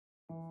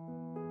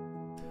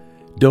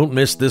Don't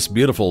miss this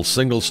beautiful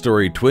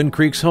single-story Twin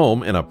Creeks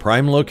home in a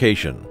prime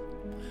location.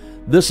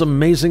 This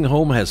amazing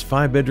home has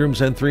 5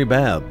 bedrooms and 3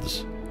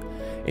 baths.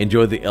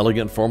 Enjoy the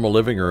elegant formal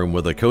living room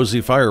with a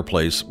cozy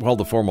fireplace, while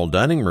the formal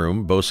dining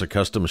room boasts a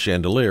custom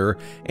chandelier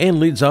and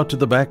leads out to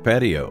the back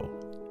patio.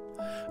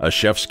 A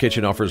chef's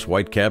kitchen offers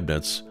white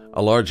cabinets,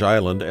 a large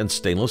island, and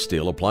stainless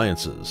steel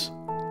appliances.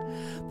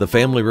 The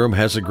family room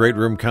has a great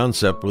room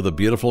concept with a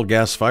beautiful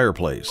gas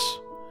fireplace.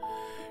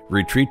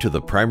 Retreat to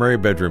the primary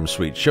bedroom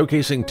suite,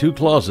 showcasing 2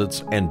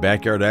 closets and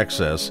backyard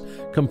access,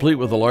 complete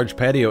with a large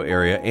patio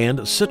area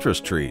and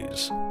citrus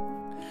trees.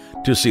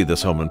 To see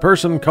this home in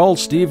person, call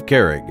Steve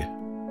Kehrig.